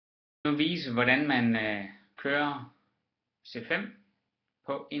Nu vise, hvordan man kører C5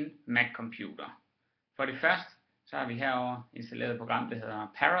 på en Mac-computer. For det første, så har vi herover installeret et program, der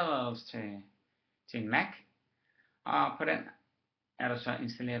hedder Paralles til en Mac. Og på den er der så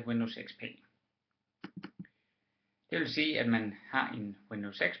installeret Windows XP. Det vil sige, at man har en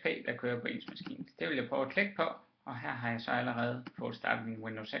Windows XP, der kører på ens maskine. Det vil jeg prøve at klikke på, og her har jeg så allerede fået startet min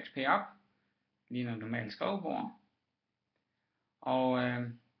Windows XP op. Lige noget normalt skrivebord. Og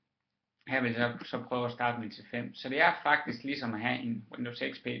her vil jeg så prøve at starte min C5. Så det er faktisk ligesom at have en Windows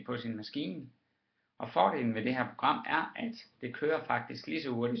XP på sin maskine. Og fordelen ved det her program er, at det kører faktisk lige så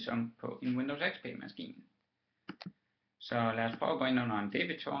hurtigt som på en Windows XP maskine. Så lad os prøve at gå ind under en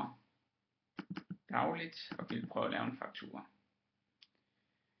debitor dagligt, og vi vil prøve at lave en faktura.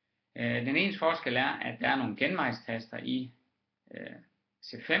 Den eneste forskel er, at der er nogle genvejstaster i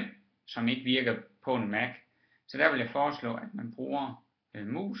C5, som ikke virker på en Mac. Så der vil jeg foreslå, at man bruger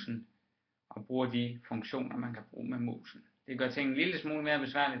musen og bruger de funktioner, man kan bruge med musen. Det gør tingene en lille smule mere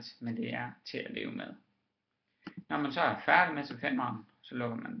besværligt, men det er til at leve med. Når man så er færdig med C5'eren, så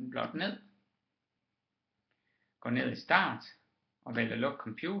lukker man den blot ned. Går ned i start og vælger luk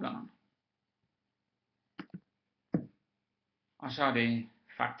computeren. Og så er det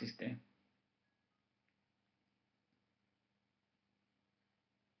faktisk det.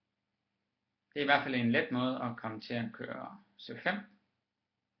 Det er i hvert fald en let måde at komme til at køre C5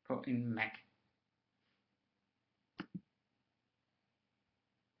 på en Mac.